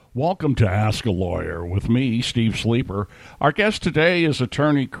Welcome to Ask a Lawyer with me, Steve Sleeper. Our guest today is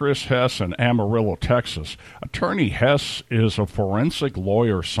attorney Chris Hesse in Amarillo, Texas. Attorney Hesse is a forensic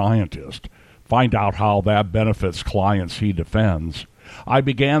lawyer scientist. Find out how that benefits clients he defends. I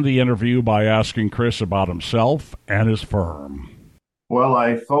began the interview by asking Chris about himself and his firm. Well,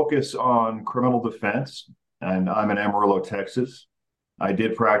 I focus on criminal defense, and I'm in Amarillo, Texas. I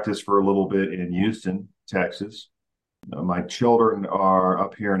did practice for a little bit in Houston, Texas. My children are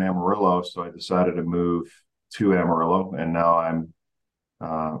up here in Amarillo, so I decided to move to Amarillo, and now I'm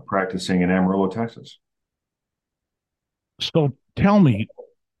practicing in Amarillo, Texas. So tell me,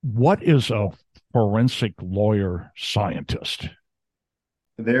 what is a forensic lawyer scientist?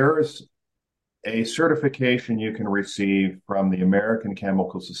 There's a certification you can receive from the American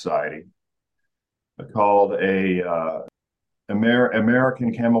Chemical Society called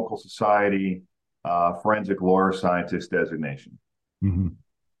American Chemical Society Forensic Lawyer Scientist designation. Mm-hmm.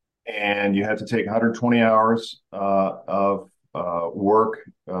 And you have to take 120 hours of work,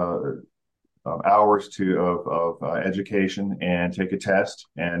 hours of education, and take a test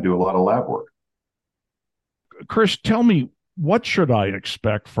and do a lot of lab work. Chris, tell me, what should I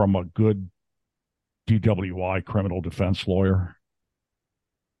expect from a good DWI criminal defense lawyer?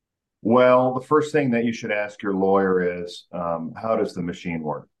 Well, the first thing that you should ask your lawyer is, how does the machine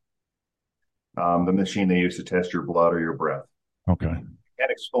work? The machine they use to test your blood or your breath. Okay.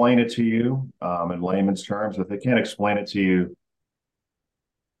 Can't explain it to you in layman's terms. If they can't explain it to you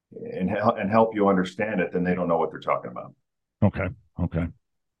and help you understand it, then they don't know what they're talking about. Okay. Okay.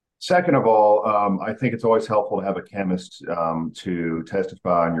 Second of all, I think it's always helpful to have a chemist to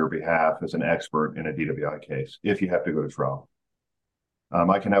testify on your behalf as an expert in a DWI case if you have to go to trial.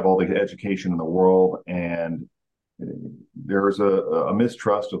 I can have all the education in the world, and there's a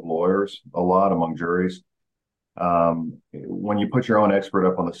mistrust of lawyers a lot among juries. When you put your own expert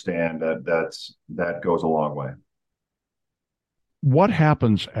up on the stand, that goes a long way. What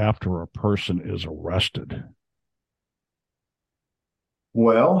happens after a person is arrested?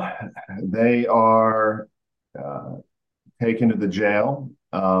 Well, they are taken to the jail,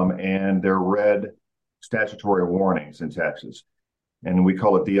 and they're read statutory warnings in Texas. And we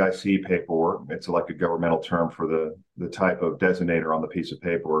call it DIC paperwork. It's like a governmental term for the type of designator on the piece of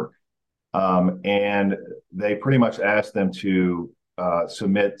paperwork. And they pretty much ask them to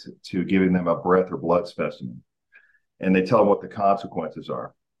submit to giving them a breath or blood specimen. And they tell them what the consequences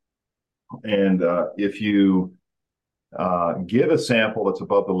are. And if you give a sample that's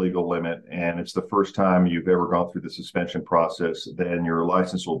above the legal limit, and it's the first time you've ever gone through the suspension process, then your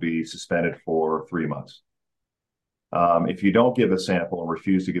license will be suspended for 3 months. If you don't give a sample and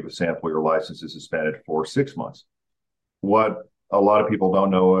refuse to give a sample, your license is suspended for 6 months. What a lot of people don't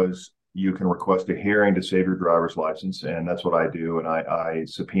know is you can request a hearing to save your driver's license, and that's what I do. And I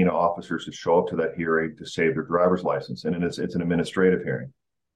subpoena officers to show up to that hearing to save their driver's license, and it's an administrative hearing.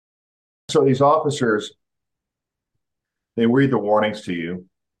 So these officers, they read the warnings to you,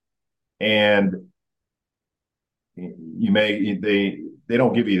 and they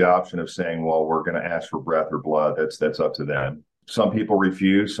don't give you the option of saying, well, we're going to ask for breath or blood. That's up to them. Some people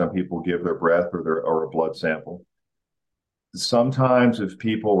refuse. Some people give their breath or a blood sample. Sometimes if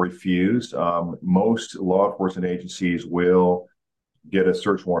people refuse, most law enforcement agencies will get a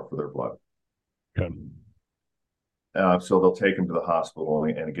search warrant for their blood. Okay. So they'll take them to the hospital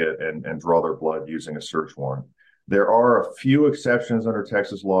and draw their blood using a search warrant. There are a few exceptions under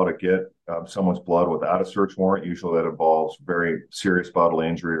Texas law to get someone's blood without a search warrant. Usually that involves very serious bodily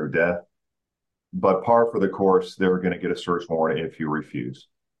injury or death. But par for the course, they're going to get a search warrant if you refuse.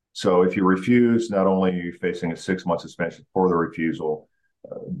 So if you refuse, not only are you facing a 6-month suspension for the refusal,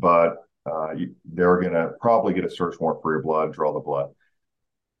 but they're going to probably get a search warrant for your blood and draw the blood.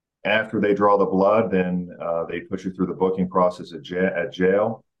 After they draw the blood, then they put you through the booking process at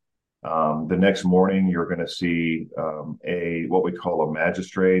jail. The next morning, you're going to see what we call a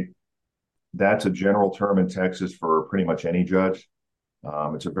magistrate. That's a general term in Texas for pretty much any judge.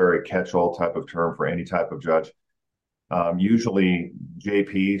 It's a very catch-all type of term for any type of judge. Usually,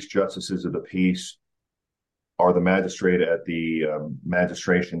 JPs, justices of the peace, are the magistrate at the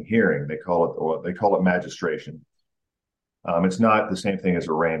magistration hearing. They call it magistration. It's not the same thing as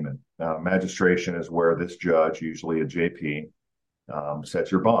arraignment. Magistration is where this judge, usually a JP,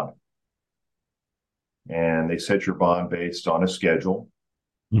 sets your bond. And they set your bond based on a schedule.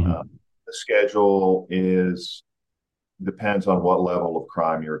 Mm-hmm. The schedule depends on what level of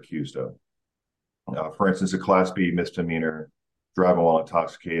crime you're accused of. For instance, a Class B misdemeanor, driving while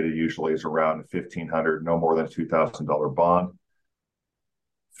intoxicated, usually is around $1,500, no more than a $2,000 bond.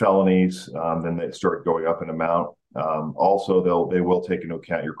 Felonies, then they start going up in amount. Also, they will take into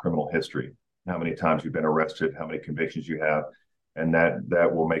account your criminal history, how many times you've been arrested, how many convictions you have, and that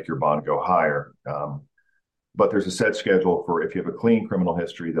will make your bond go higher. But there's a set schedule for if you have a clean criminal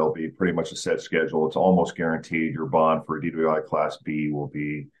history, there'll be pretty much a set schedule. It's almost guaranteed your bond for a DWI Class B will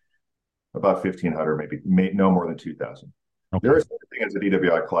be about 1,500, maybe no more than 2,000. Okay. There is such a thing as a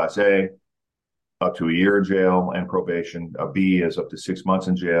DWI Class A, up to a year in jail and probation. A B is up to 6 months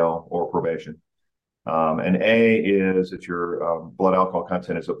in jail or probation. And A is if your blood alcohol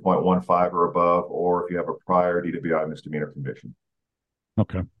content is at 0.15 or above, or if you have a prior DWI misdemeanor conviction.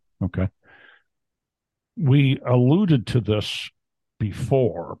 Okay. Okay. We alluded to this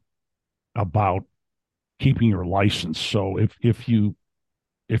before about keeping your license. So if you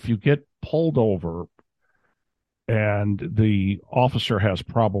get pulled over and the officer has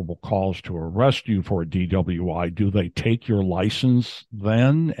probable cause to arrest you for a DWI, do they take your license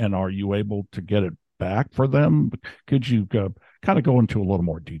then? And are you able to get it back for them? Could you kind of go into a little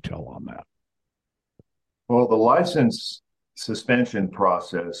more detail on that? Well, the license suspension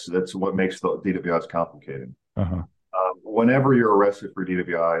process, that's what makes the DWIs complicated. Uh-huh. Whenever you're arrested for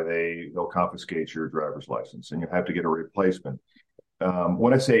DWI, they'll confiscate your driver's license and you have to get a replacement.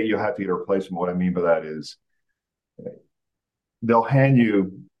 When I say you have to get a replacement, what I mean by that is they'll hand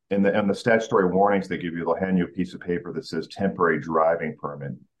you in the statutory warnings they give you, they'll hand you a piece of paper that says temporary driving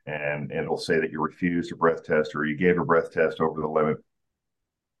permit, and it'll say that you refused a breath test or you gave a breath test over the limit.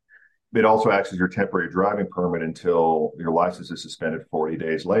 It also acts as your temporary driving permit until your license is suspended 40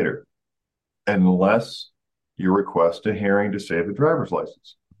 days later, unless you request a hearing to save the driver's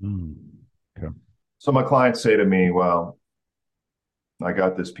license. Okay. So my clients say to me, well, I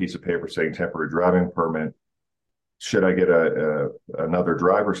got this piece of paper saying temporary driving permit. Should I get another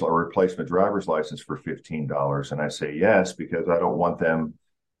replacement driver's license for $15? And I say yes, because I don't want them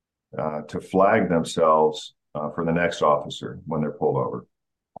to flag themselves for the next officer when they're pulled over.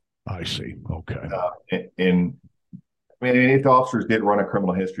 I see. Okay. I mean, if the officers did run a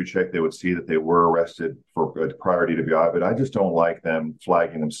criminal history check, they would see that they were arrested for a prior DWI, but I just don't like them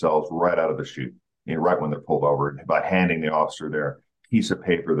flagging themselves right out of the chute, right when they're pulled over by handing the officer their piece of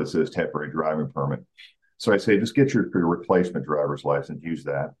paper that says temporary driving permit. So I say, just get your replacement driver's license, use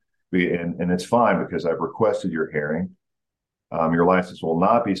that. And it's fine because I've requested your hearing. Your license will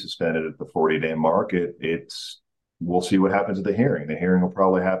not be suspended at the 40-day mark. We'll see what happens at the hearing. The hearing will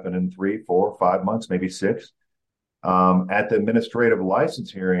probably happen in 3, 4, 5 months, maybe 6. At the administrative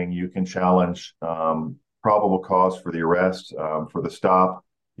license hearing, you can challenge probable cause for the arrest, for the stop.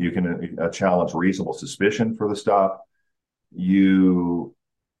 You can challenge reasonable suspicion for the stop. You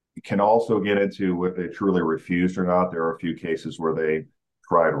can also get into if they truly refused or not. There are a few cases where they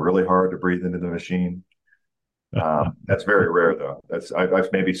tried really hard to breathe into the machine. That's very rare, though. I've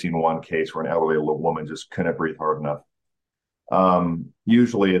maybe seen one case where an elderly woman just couldn't breathe hard enough.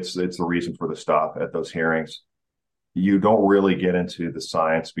 Usually, it's the reason for the stop at those hearings. You don't really get into the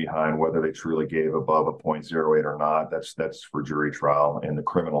science behind whether they truly gave above a 0.08 or not. That's for jury trial in the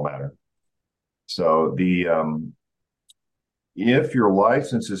criminal matter. So if your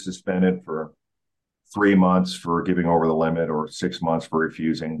license is suspended for 3 months for giving over the limit or 6 months for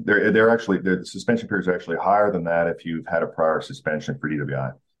refusing, the suspension period is actually higher than that if you've had a prior suspension for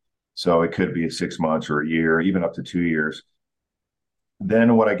DWI. So it could be 6 months or a year, even up to 2 years.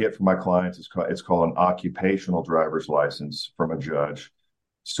 Then what I get from my clients is it's called an occupational driver's license from a judge,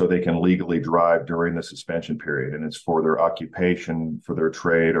 so they can legally drive during the suspension period, and it's for their occupation, for their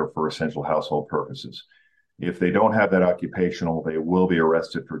trade, or for essential household purposes. If they don't have that occupational, they will be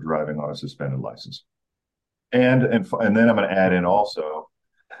arrested for driving on a suspended license. And then I'm going to add in also,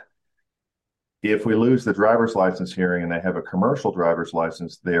 if we lose the driver's license hearing and they have a commercial driver's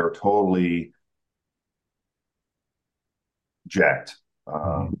license, they are totally jacked.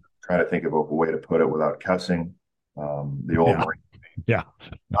 Trying to think of a way to put it without cussing. The old Marine. Yeah.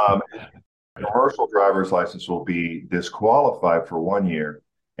 Commercial driver's license will be disqualified for 1 year,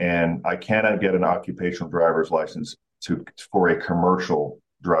 and I cannot get an occupational driver's license for a commercial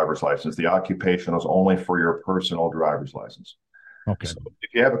driver's license. The occupation is only for your personal driver's license. Okay. So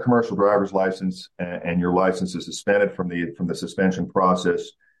if you have a commercial driver's license and your license is suspended from the suspension process,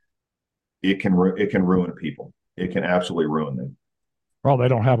 it can ruin people. It can absolutely ruin them. Well, they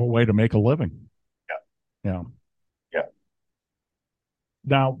don't have a way to make a living. Yeah.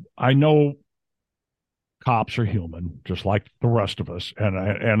 Now, I know cops are human, just like the rest of us,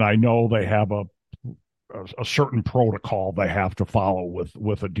 and I know they have a certain protocol they have to follow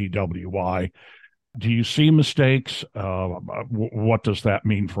with a DWI. Do you see mistakes? What does that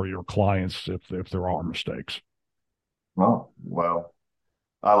mean for your clients if there are mistakes? Well,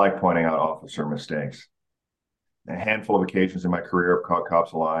 I like pointing out officer mistakes. A handful of occasions in my career I've caught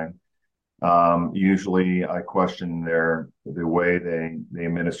cops lying. Usually I question the way they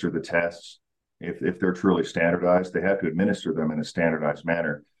administer the tests. If they're truly standardized, they have to administer them in a standardized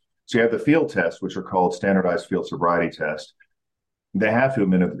manner. So you have the field tests, which are called standardized field sobriety tests. They have to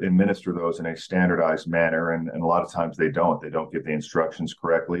administer those in a standardized manner, and a lot of times they don't. They don't give the instructions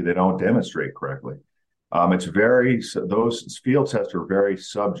correctly. They don't demonstrate correctly. Those field tests are very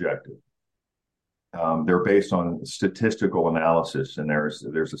subjective. They're based on statistical analysis, and there's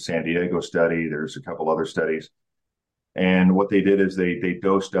a San Diego study. There's a couple other studies, and what they did is they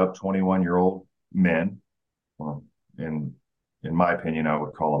dosed up 21-year-old men. Well, in my opinion, I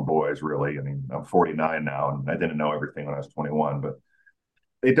would call them boys. Really, I mean, I'm 49 now, and I didn't know everything when I was 21, but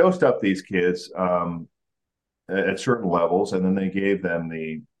they dosed up these kids at certain levels, and then they gave them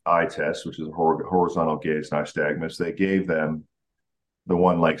the eye test, which is a horizontal gaze nystagmus. They gave them the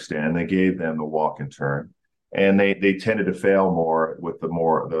one leg stand. They gave them the walk and turn, and they tended to fail more with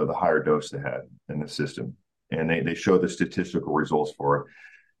the higher dose they had in the system, and they showed the statistical results for it.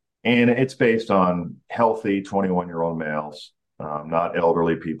 And it's based on healthy 21-year-old males, not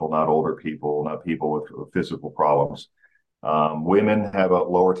elderly people, not older people, not people with physical problems. Women have a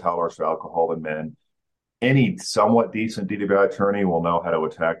lower tolerance for alcohol than men. Any somewhat decent DWI attorney will know how to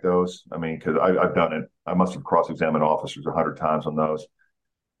attack those. I mean, because I've done it. I must have cross-examined officers 100 times on those.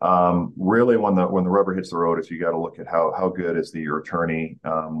 Really, when the rubber hits the road, is you got to look at how good is your attorney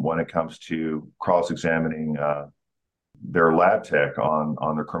when it comes to cross-examining their lab tech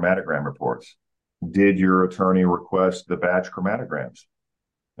on their chromatogram reports. Did your attorney request the batch chromatograms?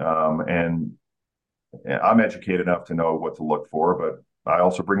 And I'm educated enough to know what to look for, but I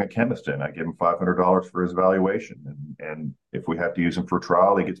also bring a chemist in. I give him $500 for his evaluation. And if we have to use him for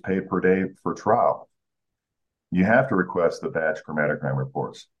trial, he gets paid per day for trial. You have to request the batch chromatogram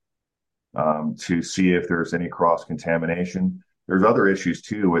reports to see if there's any cross-contamination. There's other issues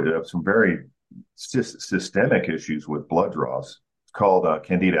too, with some very systemic issues with blood draws. It's called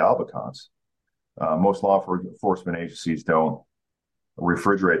Candida albicans. Most law enforcement agencies don't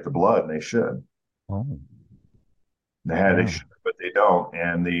refrigerate the blood, and they should. Oh. They should, but they don't.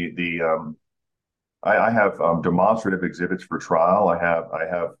 And I have demonstrative exhibits for trial. I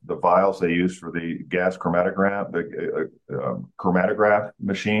have the vials they use for the gas chromatograph, the chromatograph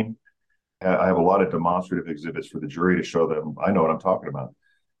machine. I have a lot of demonstrative exhibits for the jury to show them I know what I'm talking about.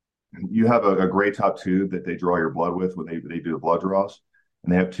 You have a gray top tube that they draw your blood with when they do the blood draws,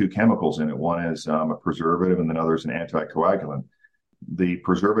 and they have two chemicals in it. One is a preservative, and another is an anticoagulant. The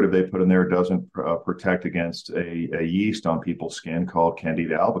preservative they put in there doesn't protect against a yeast on people's skin called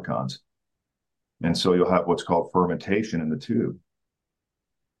Candida albicans. And so you'll have what's called fermentation in the tube.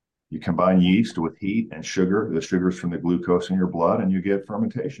 You combine yeast with heat and sugar, the sugars from the glucose in your blood, and you get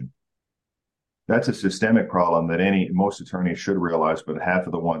fermentation. That's a systemic problem that most attorneys should realize, but half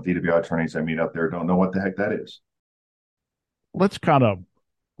of the DWI attorneys I meet out there don't know what the heck that is. Let's kind of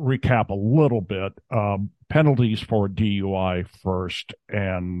recap a little bit. Penalties for DUI first,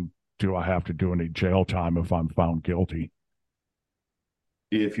 and do I have to do any jail time if I'm found guilty?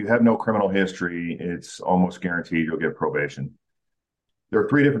 If you have no criminal history, it's almost guaranteed you'll get probation. There are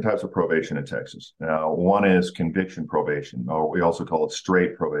three different types of probation in Texas. Now, one is conviction probation, or we also call it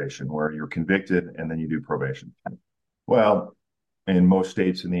straight probation, where you're convicted and then you do probation. Well, in most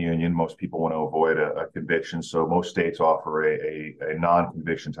states in the union, most people want to avoid a conviction, so most states offer a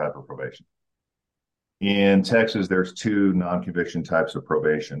non-conviction type of probation. In Texas, there's two non-conviction types of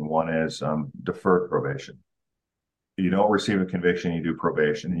probation. One is deferred probation. You don't receive a conviction, you do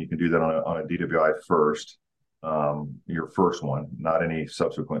probation, and you can do that on a DWI first, your first one, not any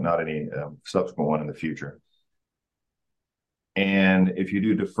subsequent one in the future. And if you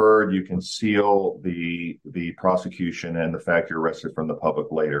do deferred, you can seal the prosecution and the fact you're arrested from the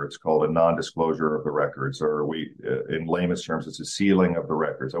public later. It's called a non-disclosure of the records, or in layman's terms, it's a sealing of the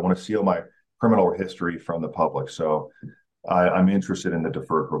records. I want to seal my criminal history from the public, so I'm interested in the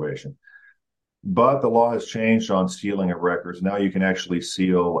deferred probation. But the law has changed on sealing of records. Now you can actually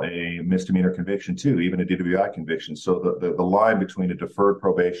seal a misdemeanor conviction too, even a DWI conviction. So the line between a deferred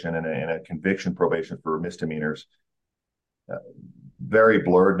probation and a conviction probation for misdemeanors, very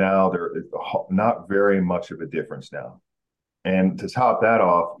blurred now. There's not very much of a difference now. And to top that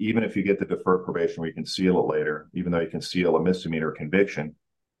off, even if you get the deferred probation where you can seal it later, even though you can seal a misdemeanor conviction,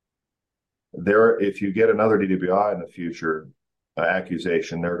 if you get another DWI in the future,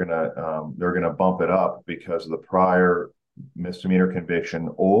 accusation, they're gonna bump it up because of the prior misdemeanor conviction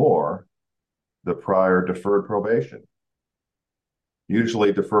or the prior deferred probation.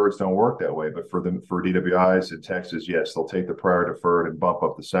 Usually deferreds don't work that way, but for DWIs in Texas, yes, they'll take the prior deferred and bump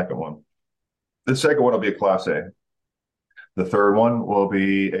up the second one. The second one will be a Class A. The third one will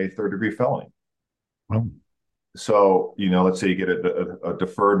be a third-degree felony. Oh, So, let's say you get a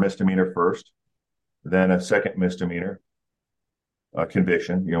deferred misdemeanor first, then a second misdemeanor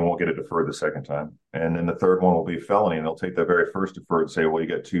conviction. You won't get it deferred the second time. And then the third one will be felony. And they'll take the very first deferred and say, well, you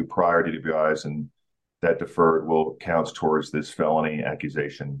got two prior DWIs, and that deferred will count towards this felony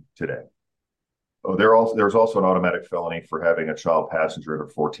accusation today. Oh, there's also an automatic felony for having a child passenger under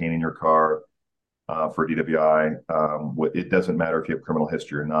 14 in your car for DWI. It doesn't matter if you have criminal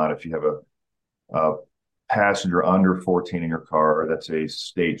history or not. If you have a passenger under 14 in your car, that's a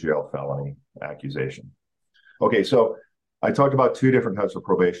state jail felony accusation. Okay, so I talked about two different types of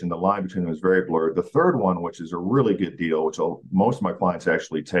probation. The line between them is very blurred. The third one, which is a really good deal, which most of my clients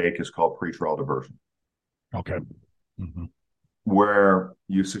actually take, is called pretrial diversion. okay. Mm-hmm. Where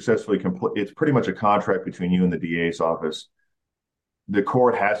you successfully complete, it's pretty much a contract between you and the DA's office. The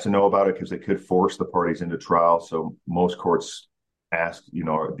court has to know about it because they could force the parties into trial. So most courts ask,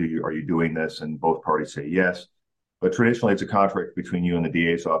 are you doing this? And both parties say yes. But traditionally, it's a contract between you and the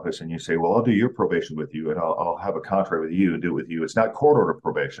DA's office, and you say, well, I'll do your probation with you, and I'll have a contract with you and do it with you. It's not court order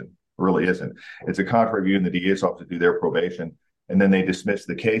probation. It really isn't. It's a contract with you and the DA's office to do their probation, and then they dismiss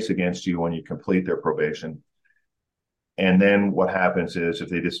the case against you when you complete their probation. And then what happens is if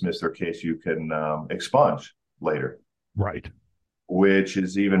they dismiss their case, you can expunge later. Right. Which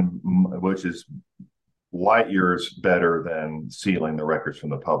is light years better than sealing the records from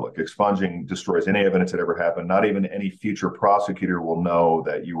the public. Expunging destroys any evidence that ever happened. Not even any future prosecutor will know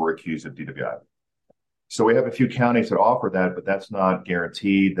that you were accused of DWI. So we have a few counties that offer that, but that's not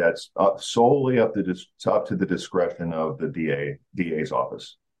guaranteed. That's solely up to the discretion of the DA's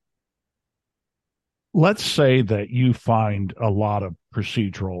office. Let's say that you find a lot of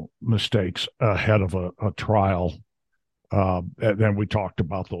procedural mistakes ahead of a trial. And we talked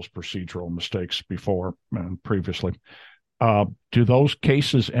about those procedural mistakes before and previously. Do those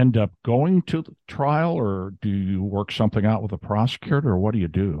cases end up going to the trial, or do you work something out with a prosecutor, or what do you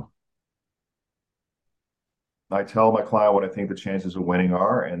do? I tell my client what I think the chances of winning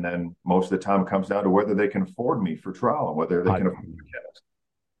are, and then most of the time it comes down to whether they can afford me for trial and whether they can afford the case.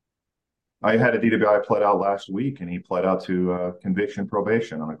 I had a DWI pled out last week, and he pled out to conviction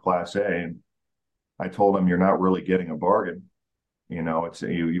probation on a Class A. And I told him, you're not really getting a bargain. You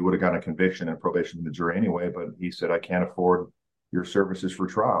would have gotten a conviction and probation from the jury anyway. But he said, I can't afford your services for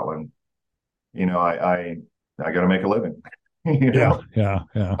trial, and I got to make a living. Yeah.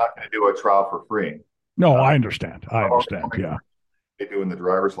 I'm not going to do a trial for free. No, I understand. Yeah. They do in the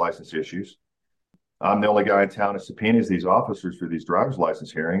driver's license issues. I'm the only guy in town that subpoenas these officers for these driver's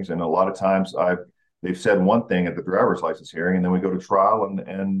license hearings, and a lot of times they've said one thing at the driver's license hearing, and then we go to trial,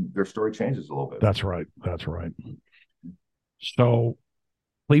 and their story changes a little bit. That's right. So,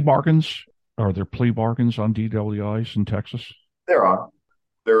 plea bargains, are there plea bargains on DWIs in Texas? There are.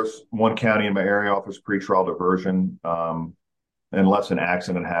 There's one county in my area offers pretrial diversion. Unless an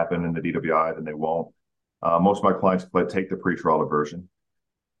accident happened in the DWI, then they won't. Most of my clients take the pretrial diversion.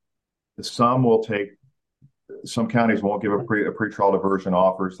 Some counties won't give a pretrial diversion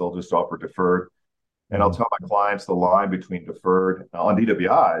offers. They'll just offer deferred. And I'll tell my clients the line between deferred on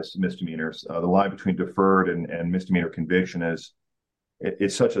DWIs, misdemeanors, the line between deferred and misdemeanor conviction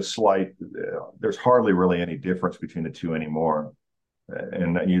it's such a slight, there's hardly really any difference between the two anymore.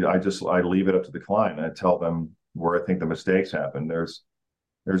 And I leave it up to the client, and I tell them where I think the mistakes happen. There's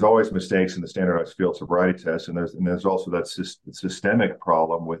always mistakes in the standardized field sobriety test, and there's also that systemic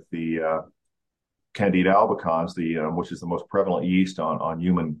problem with the Candida albicans, which is the most prevalent yeast on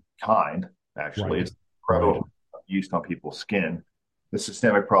humankind. Actually, Right. It's prevalent yeast on people's skin. The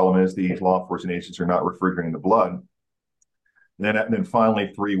systemic problem is these law enforcement agents are not refrigerating the blood. And then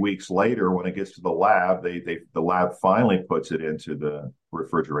finally, 3 weeks later, when it gets to the lab, the lab finally puts it into the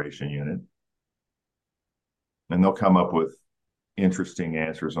refrigeration unit, and they'll come up with interesting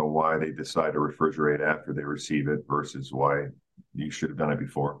answers on why they decide to refrigerate after they receive it versus why you should have done it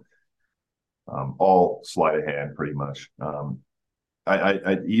before. All sleight of hand, pretty much.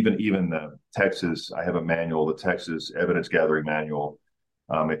 Even the Texas, I have a manual, the Texas evidence gathering manual.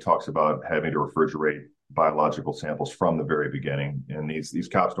 It talks about having to refrigerate biological samples from the very beginning, and these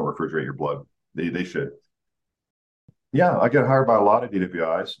cops don't refrigerate your blood. They should. Yeah, I get hired by a lot of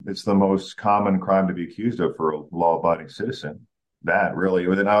DWIs. It's the most common crime to be accused of for a law-abiding citizen. That really,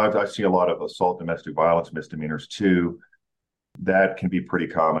 and I see a lot of assault, domestic violence misdemeanors too. That can be pretty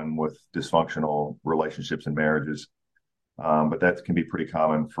common with dysfunctional relationships and marriages, but that can be pretty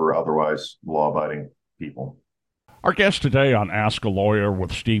common for otherwise law-abiding people. Our guest today on Ask a Lawyer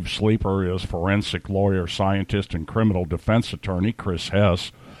with Steve Sleeper is forensic lawyer, scientist, and criminal defense attorney Chris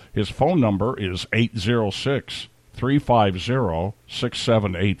Hesse. His phone number is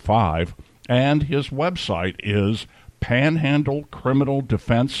 806-350-6785, and his website is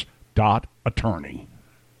panhandlecriminaldefense.attorney.